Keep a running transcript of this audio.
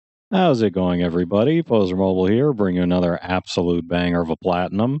How's it going, everybody? Pozermobil here, bringing you another absolute banger of a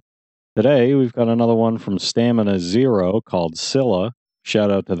platinum. Today, we've got another one from Stamina Zero called Cilla. Shout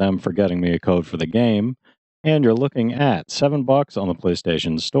out to them for getting me a code for the game. And you're looking at $7 on the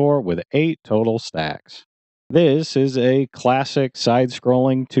PlayStation Store with 8 total stacks. This is a classic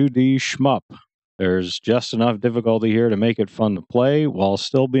side-scrolling 2D shmup. There's just enough difficulty here to make it fun to play, while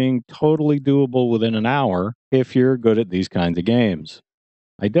still being totally doable within an hour if you're good at these kinds of games.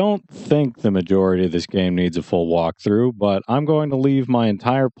 I don't think the majority of this game needs a full walkthrough, but I'm going to leave my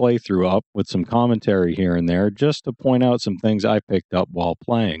entire playthrough up with some commentary here and there just to point out some things I picked up while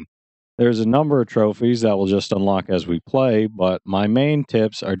playing. There's a number of trophies that will just unlock as we play, but my main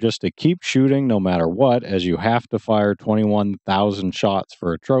tips are just to keep shooting no matter what, as you have to fire 21,000 shots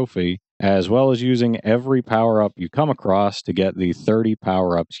for a trophy, as well as using every power-up you come across to get the 30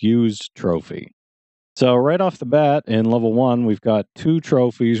 power-ups used trophy. So right off the bat, in level 1, we've got 2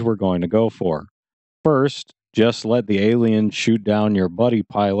 trophies we're going to go for. First, just let the aliens shoot down your buddy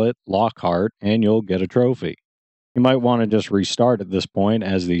pilot, Lockhart, and you'll get a trophy. You might want to just restart at this point,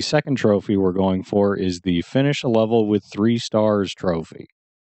 as the second trophy we're going for is the Finish a Level with 3 Stars trophy.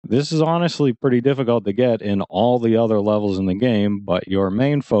 This is honestly pretty difficult to get in all the other levels in the game, but your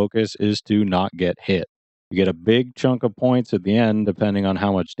main focus is to not get hit. You get a big chunk of points at the end depending on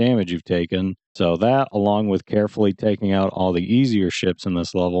how much damage you've taken, so that, along with carefully taking out all the easier ships in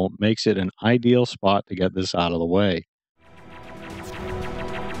this level, makes it an ideal spot to get this out of the way.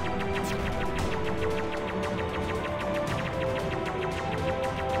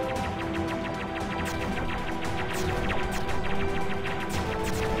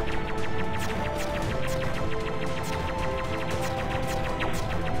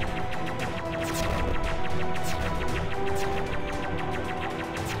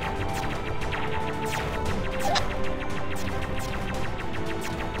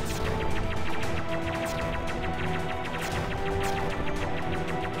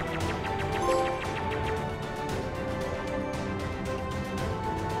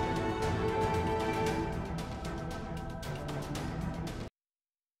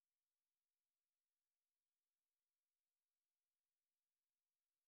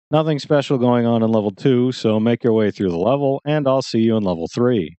 Nothing special going on in level 2, so make your way through the level, and I'll see you in level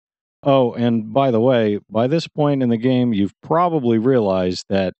 3. Oh, and by the way, by this point in the game, you've probably realized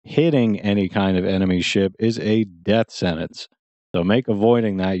that hitting any kind of enemy ship is a death sentence, so make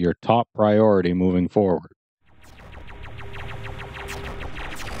avoiding that your top priority moving forward.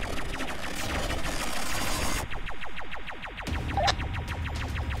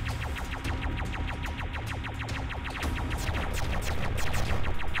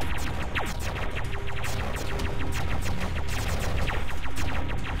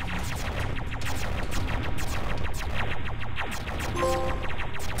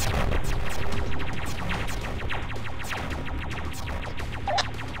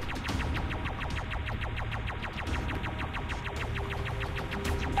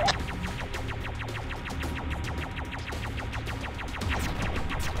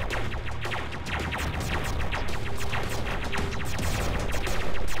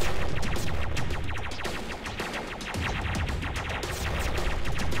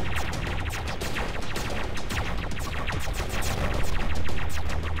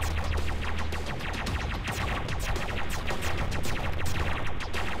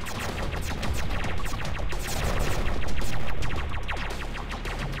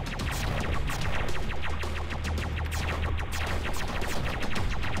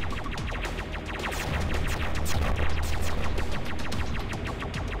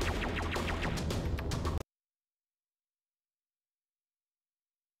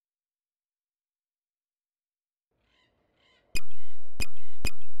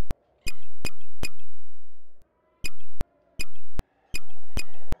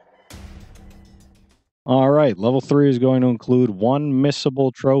 Alright, level 3 is going to include one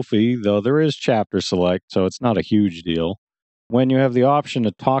missable trophy, though there is chapter select, so it's not a huge deal. When you have the option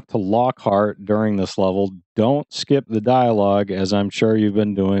to talk to Lockhart during this level, don't skip the dialogue, as I'm sure you've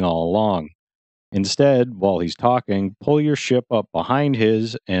been doing all along. Instead, while he's talking, pull your ship up behind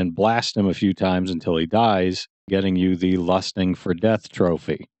his and blast him a few times until he dies, getting you the Lusting for Death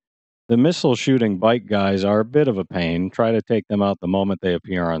trophy. The missile shooting bike guys are a bit of a pain. Try to take them out the moment they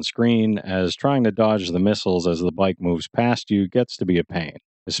appear on screen, as trying to dodge the missiles as the bike moves past you gets to be a pain,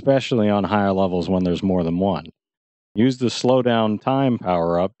 especially on higher levels when there's more than one. Use the slow down time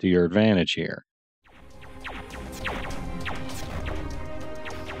power up to your advantage here.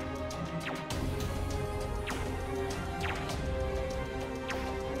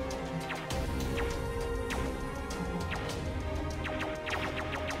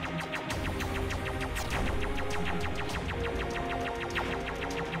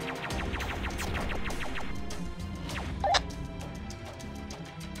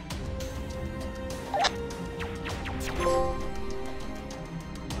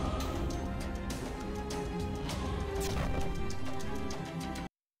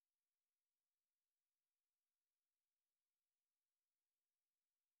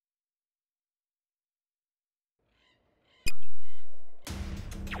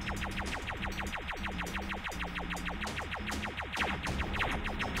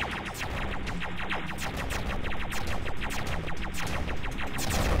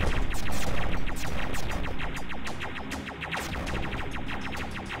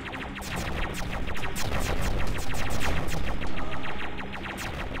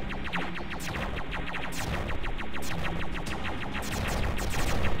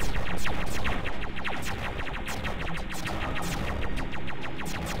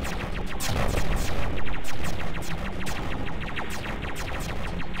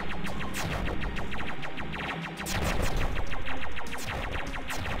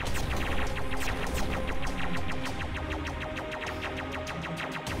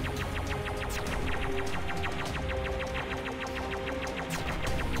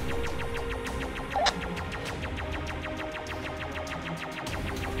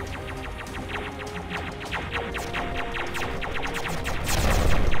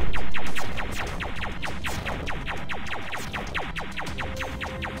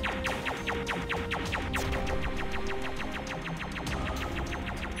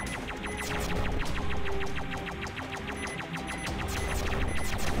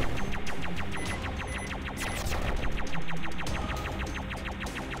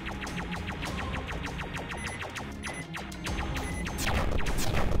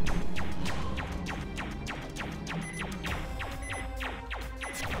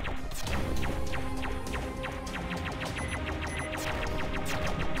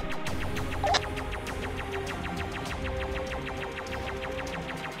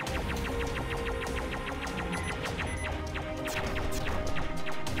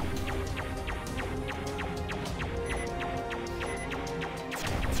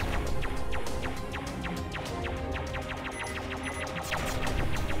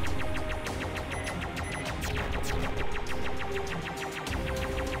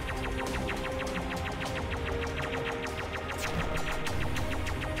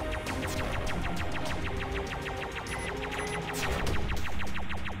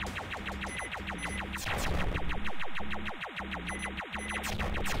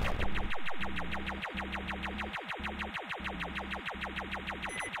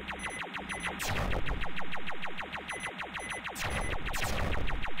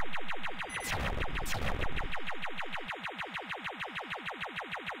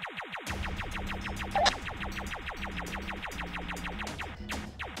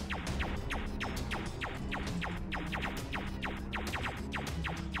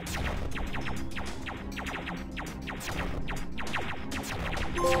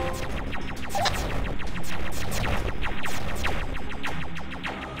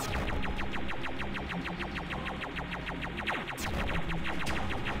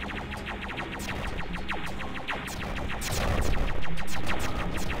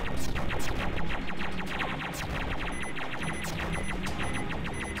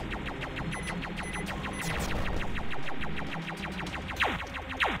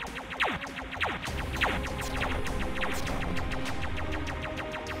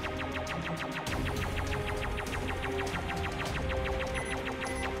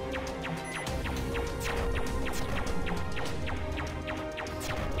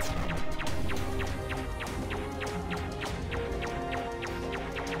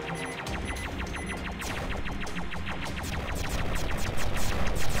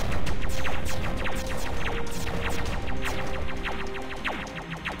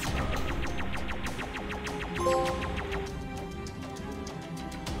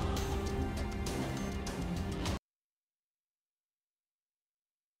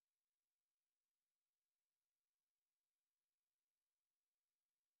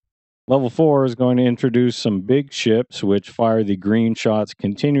 Level 4 is going to introduce some big ships which fire the green shots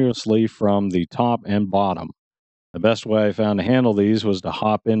continuously from the top and bottom. The best way I found to handle these was to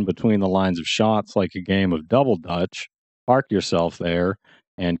hop in between the lines of shots like a game of double dutch, park yourself there,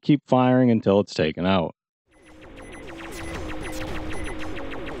 and keep firing until it's taken out.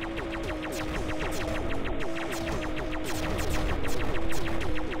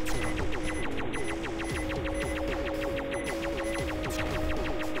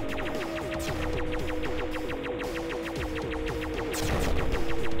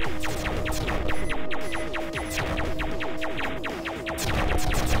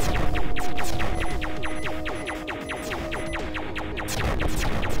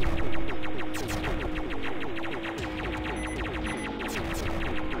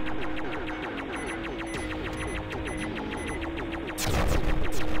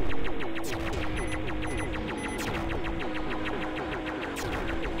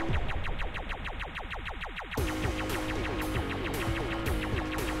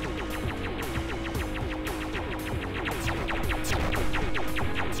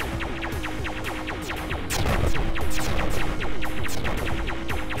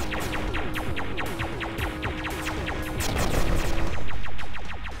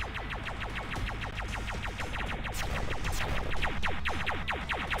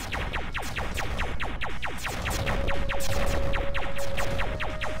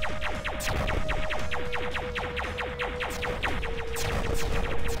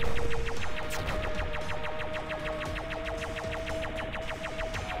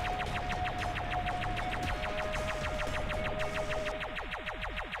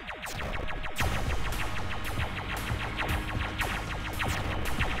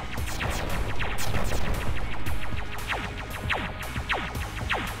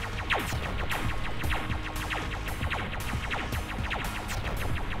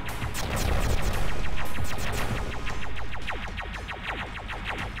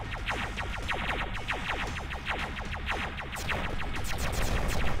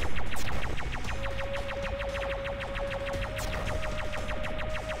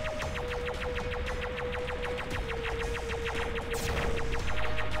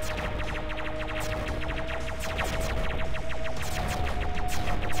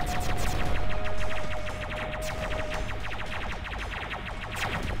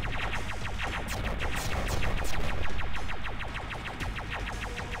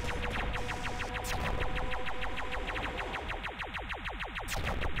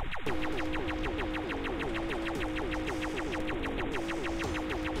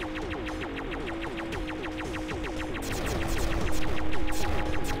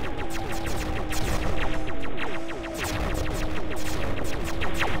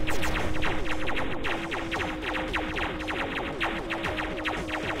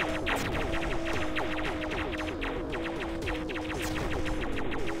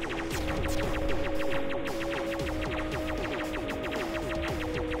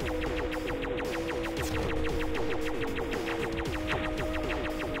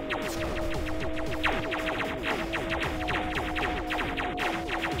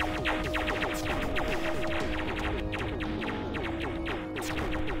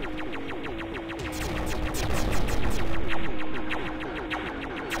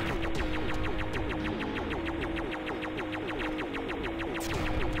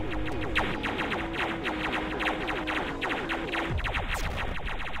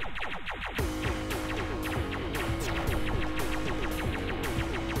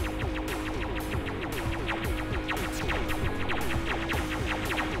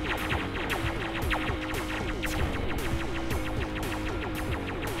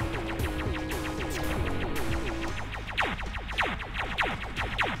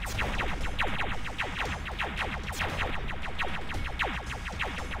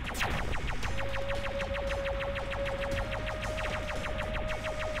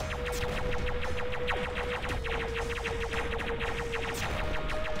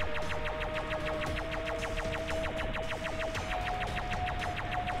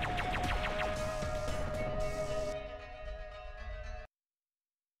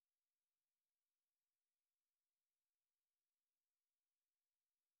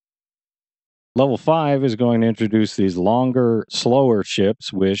 Level 5 is going to introduce these longer, slower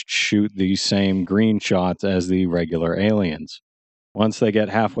ships which shoot the same green shots as the regular aliens. Once they get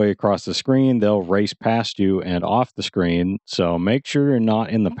halfway across the screen, they'll race past you and off the screen, so make sure you're not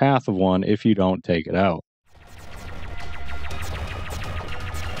in the path of one if you don't take it out.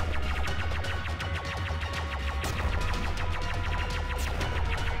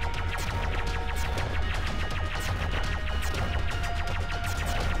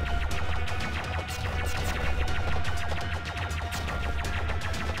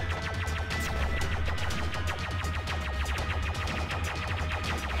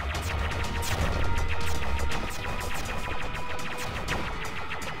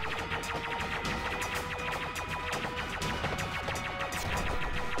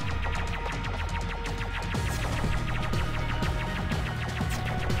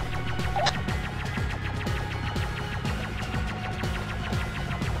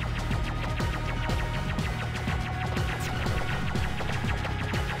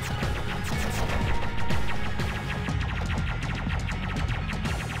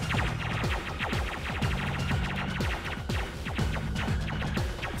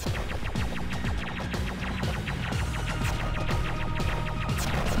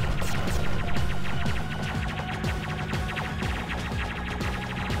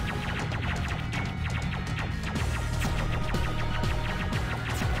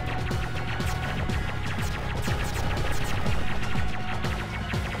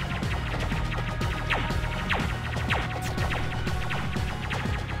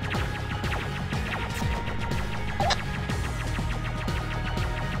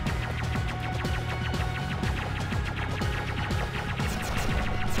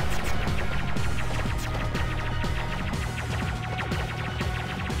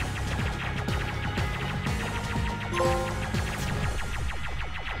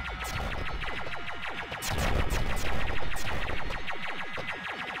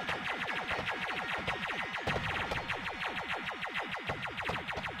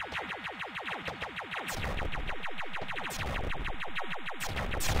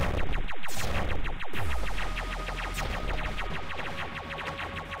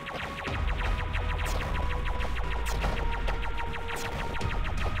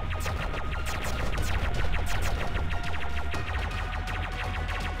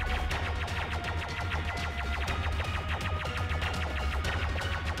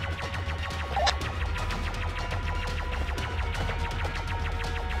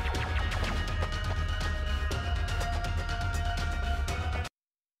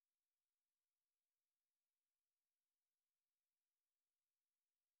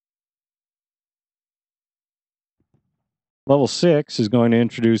 Level 6 is going to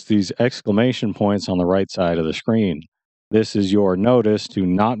introduce these exclamation points on the right side of the screen. This is your notice to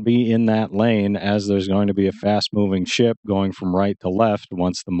not be in that lane, as there's going to be a fast moving ship going from right to left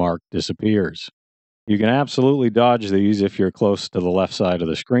once the mark disappears. You can absolutely dodge these if you're close to the left side of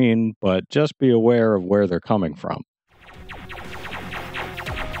the screen, but just be aware of where they're coming from.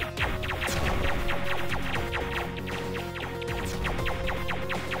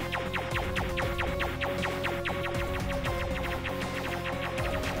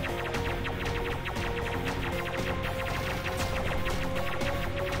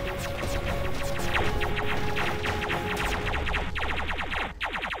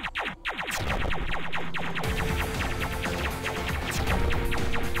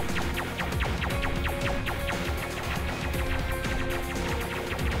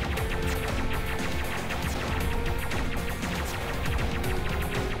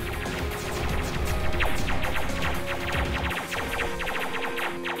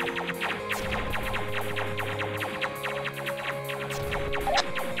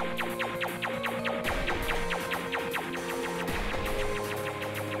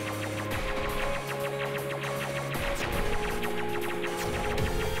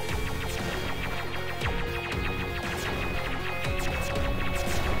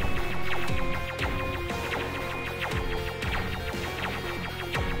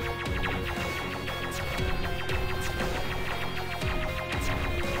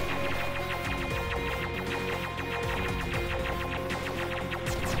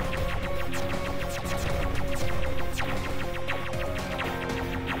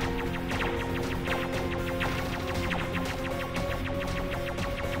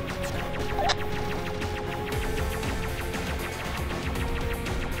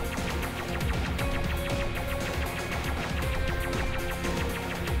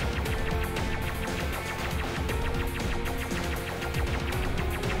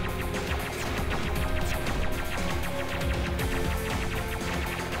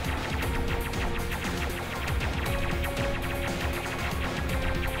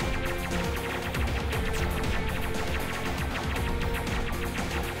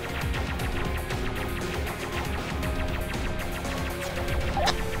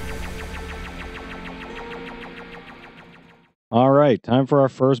 right, time for our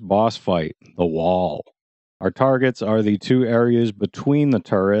first boss fight, the wall. Our targets are the two areas between the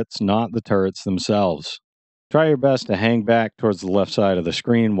turrets, not the turrets themselves. Try your best to hang back towards the left side of the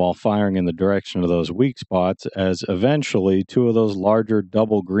screen while firing in the direction of those weak spots, as eventually two of those larger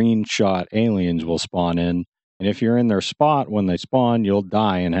double green shot aliens will spawn in, and if you're in their spot when they spawn, you'll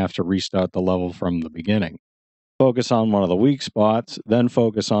die and have to restart the level from the beginning. Focus on one of the weak spots, then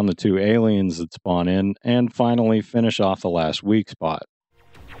focus on the two aliens that spawn in, and finally finish off the last weak spot.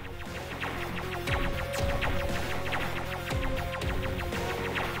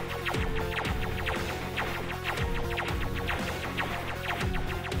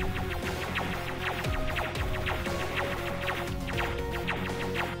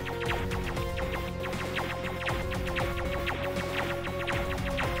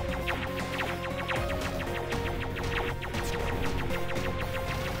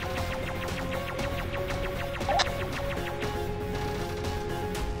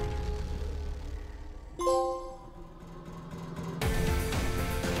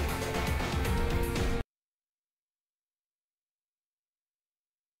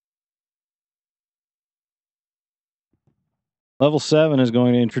 Level 7 is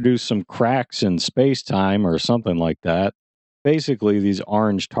going to introduce some cracks in space time or something like that. Basically, these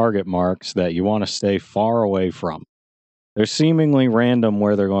orange target marks that you want to stay far away from. They're seemingly random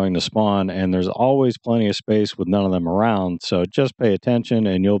where they're going to spawn, and there's always plenty of space with none of them around, so just pay attention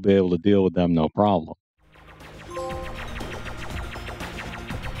and you'll be able to deal with them no problem.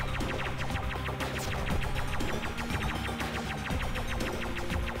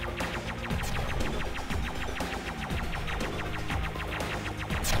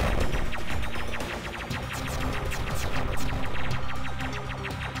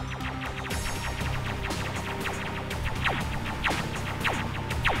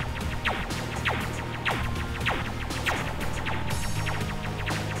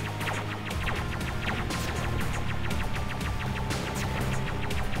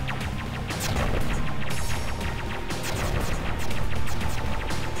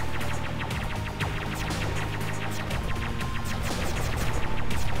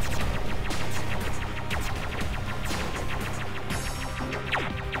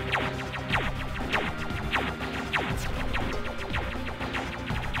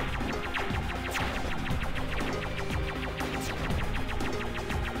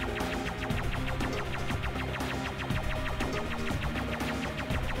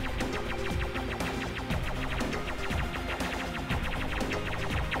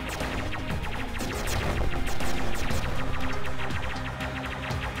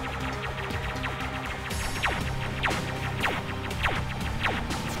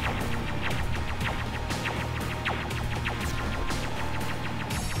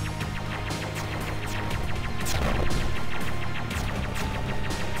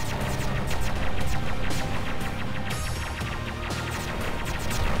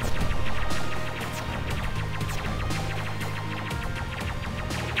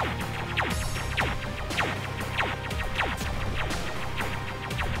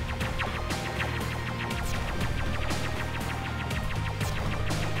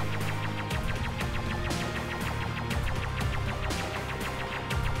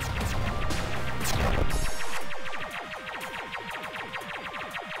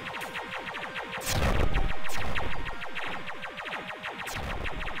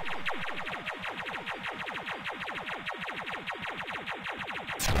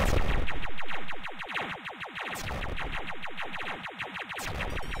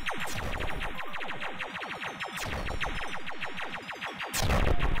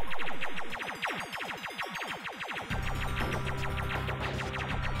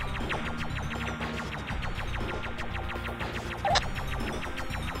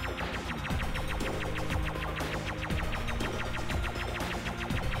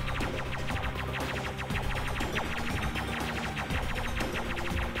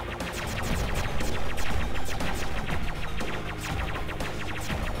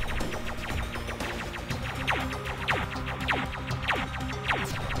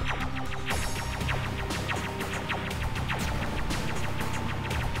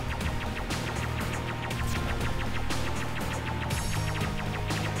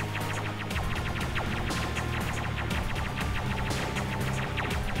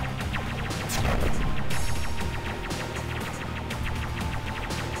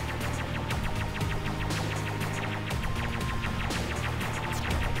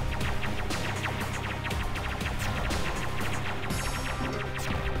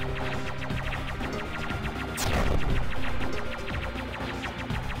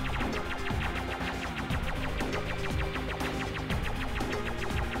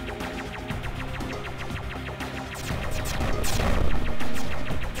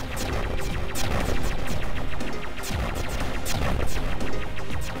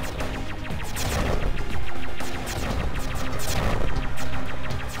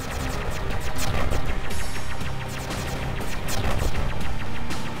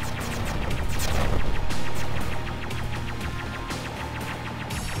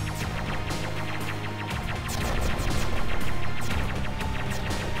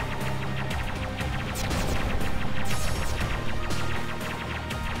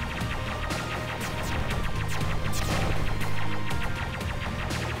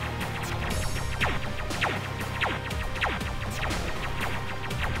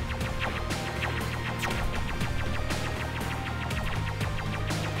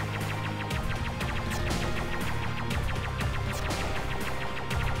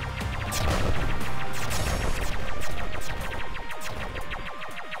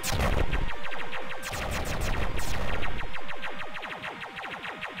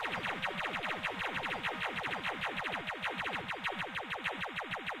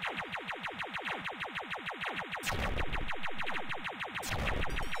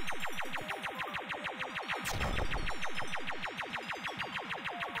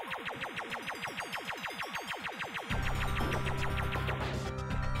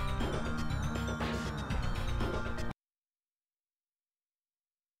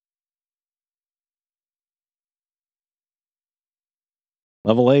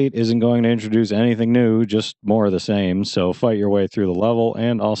 Level 8 isn't going to introduce anything new, just more of the same, so fight your way through the level,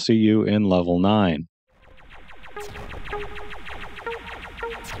 and I'll see you in level 9.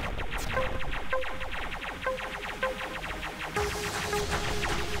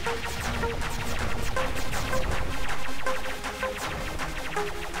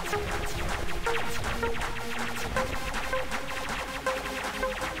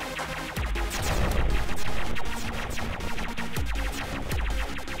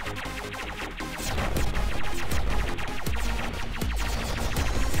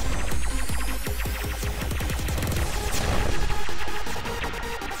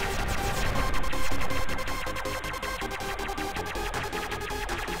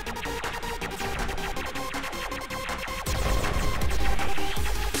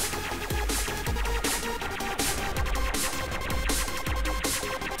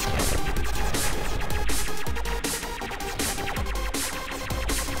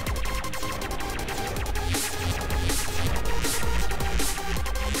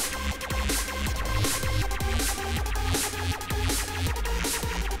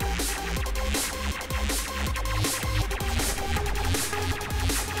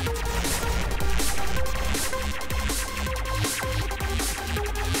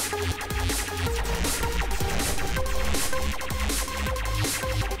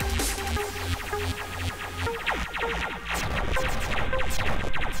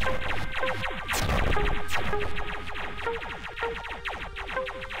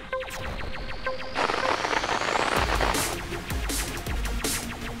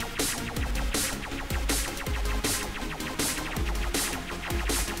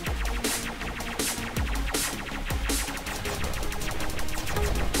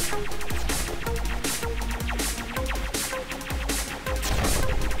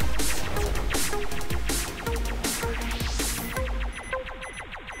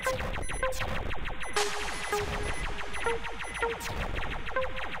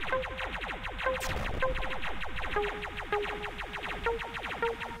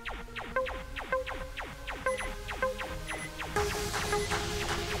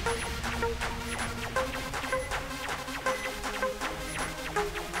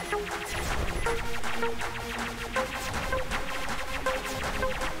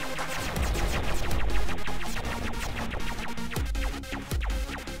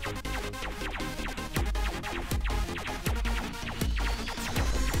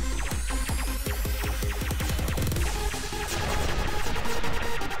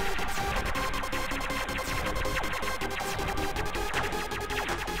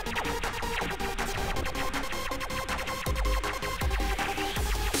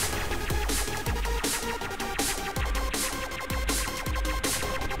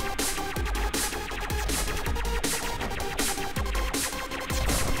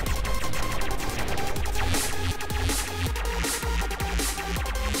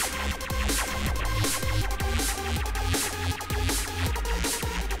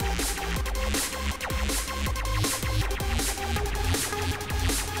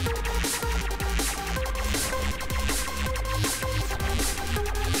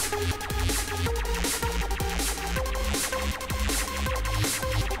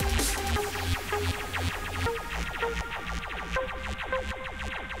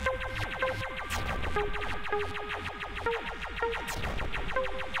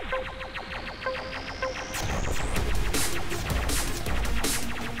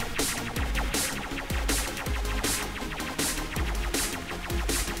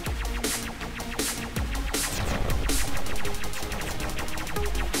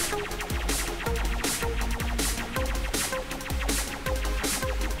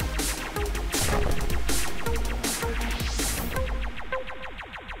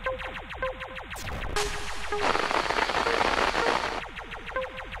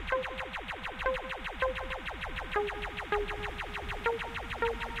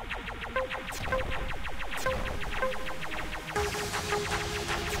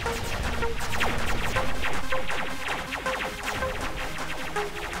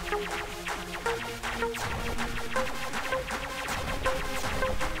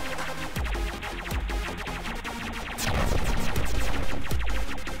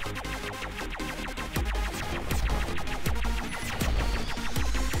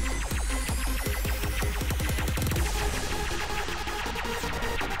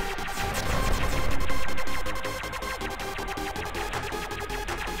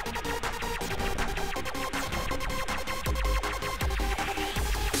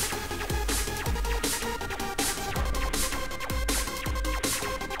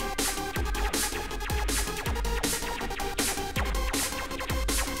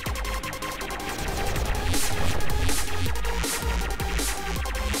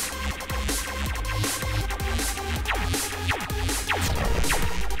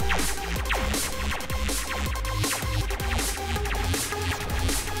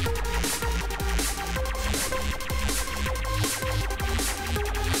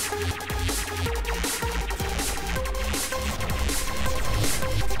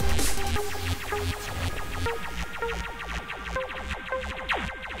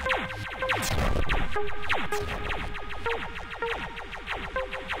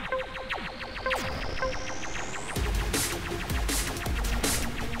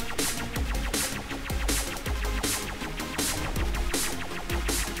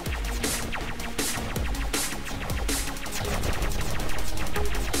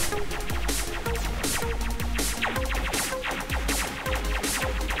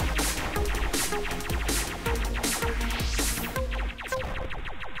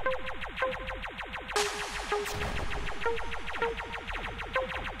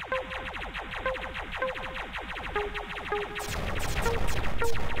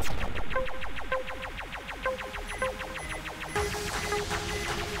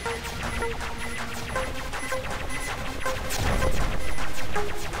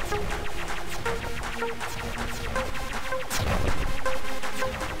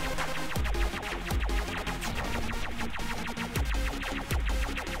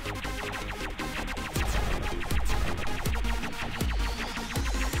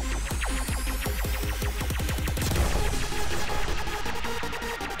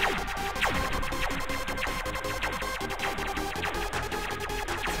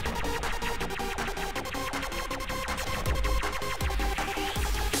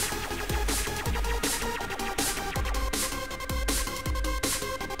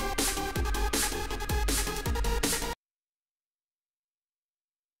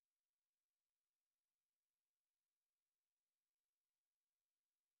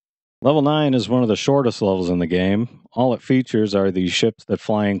 Level 9 is one of the shortest levels in the game. All it features are these ships that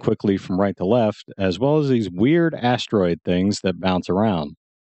fly in quickly from right to left, as well as these weird asteroid things that bounce around.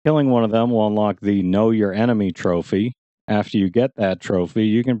 Killing one of them will unlock the Know Your Enemy trophy. After you get that trophy,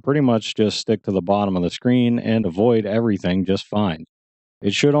 you can pretty much just stick to the bottom of the screen and avoid everything just fine.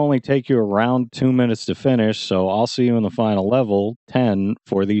 It should only take you around 2 minutes to finish, so I'll see you in the final level, 10,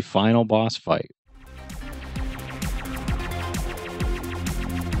 for the final boss fight.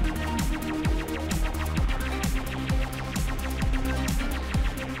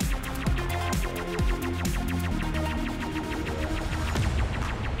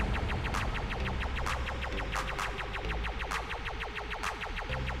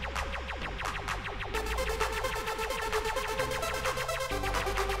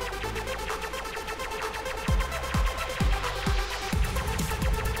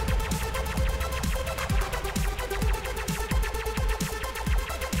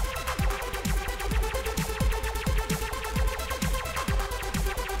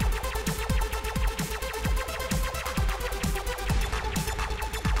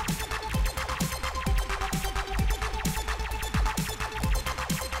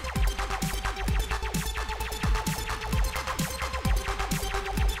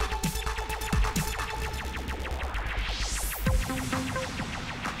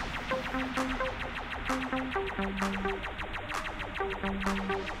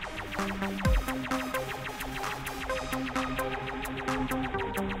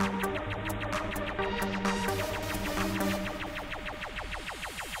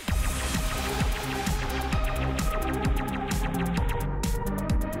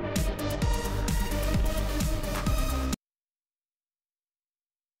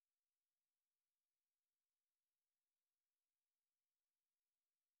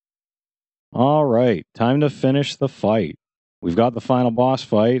 All right, time to finish the fight. We've got the final boss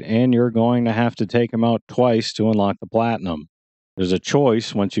fight, and you're going to have to take him out twice to unlock the platinum. There's a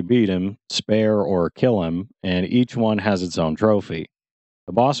choice once you beat him, spare or kill him, and each one has its own trophy.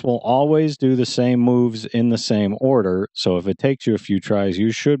 The boss will always do the same moves in the same order, so if it takes you a few tries,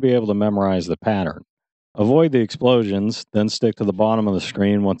 you should be able to memorize the pattern. Avoid the explosions, then stick to the bottom of the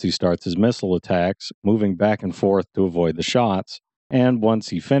screen once he starts his missile attacks, moving back and forth to avoid the shots. And once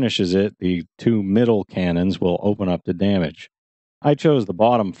he finishes it, the two middle cannons will open up to damage. I chose the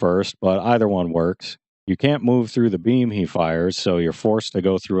bottom first, but either one works. You can't move through the beam he fires, so you're forced to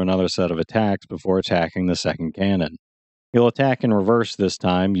go through another set of attacks before attacking the second cannon. He'll attack in reverse this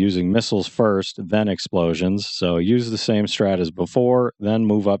time, using missiles first, then explosions, so use the same strat as before, then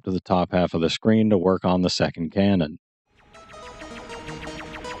move up to the top half of the screen to work on the second cannon.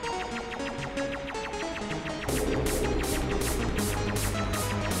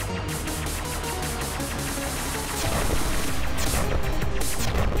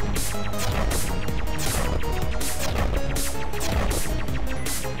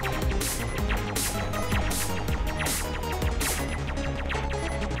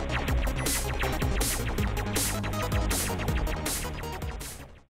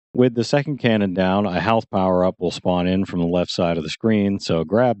 With the second cannon down, a health power-up will spawn in from the left side of the screen, so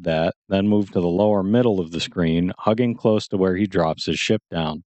grab that, then move to the lower middle of the screen, hugging close to where he drops his ship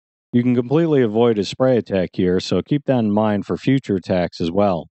down. You can completely avoid his spray attack here, so keep that in mind for future attacks as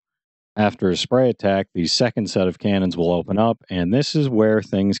well. After a spray attack, the second set of cannons will open up, and this is where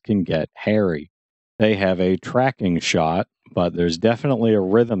things can get hairy. They have a tracking shot, but there's definitely a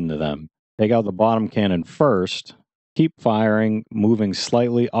rhythm to them. Take out the bottom cannon first. Keep firing, moving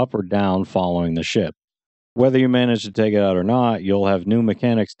slightly up or down following the ship. Whether you manage to take it out or not, you'll have new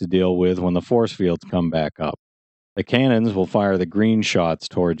mechanics to deal with when the force fields come back up. The cannons will fire the green shots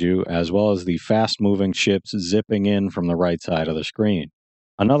towards you, as well as the fast-moving ships zipping in from the right side of the screen.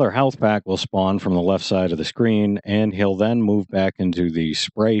 Another health pack will spawn from the left side of the screen, and he'll then move back into the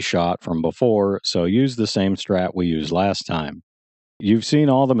spray shot from before, so use the same strat we used last time. You've seen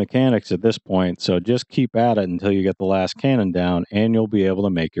all the mechanics at this point, so just keep at it until you get the last cannon down, and you'll be able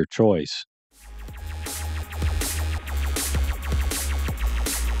to make your choice.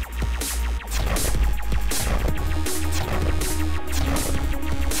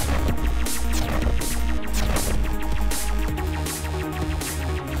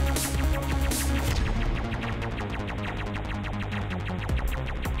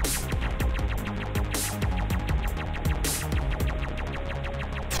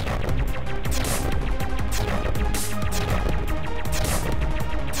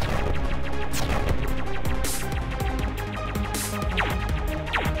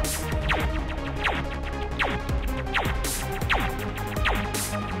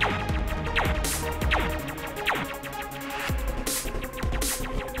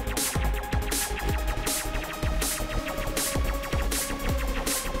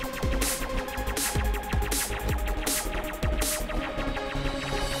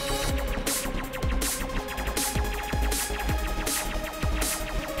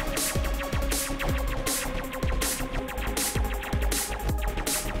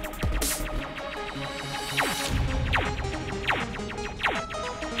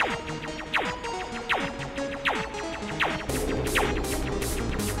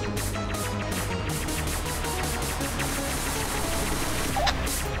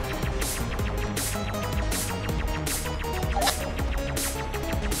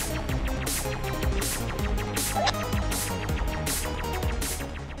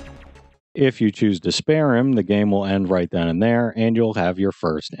 If you choose to spare him, the game will end right then and there, and you'll have your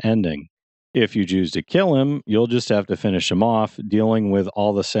first ending. If you choose to kill him, you'll just have to finish him off, dealing with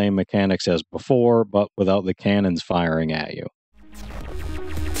all the same mechanics as before, but without the cannons firing at you.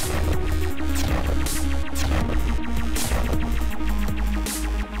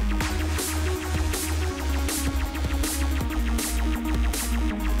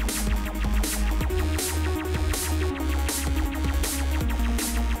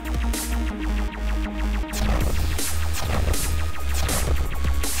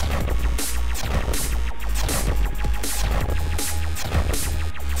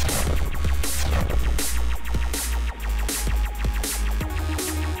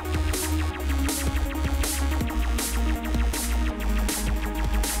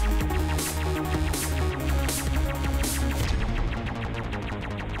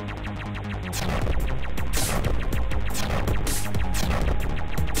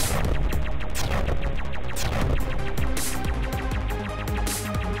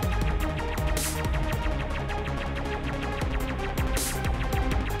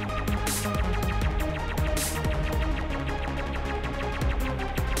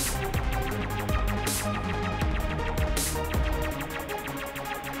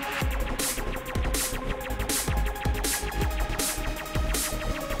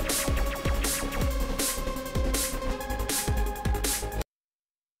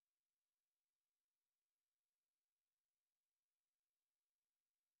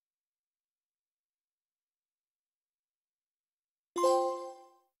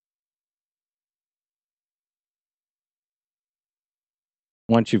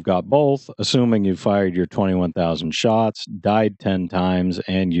 Once you've got both, assuming you've fired your 21,000 shots, died 10 times,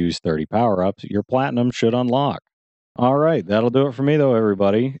 and used 30 power-ups, your platinum should unlock. All right, that'll do it for me though,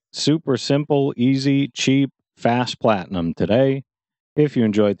 everybody. Super simple, easy, cheap, fast platinum today. If you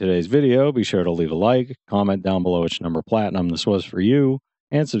enjoyed today's video, be sure to leave a like, comment down below which number platinum this was for you,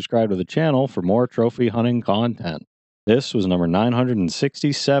 and subscribe to the channel for more trophy hunting content. This was number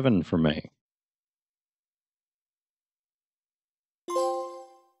 967 for me.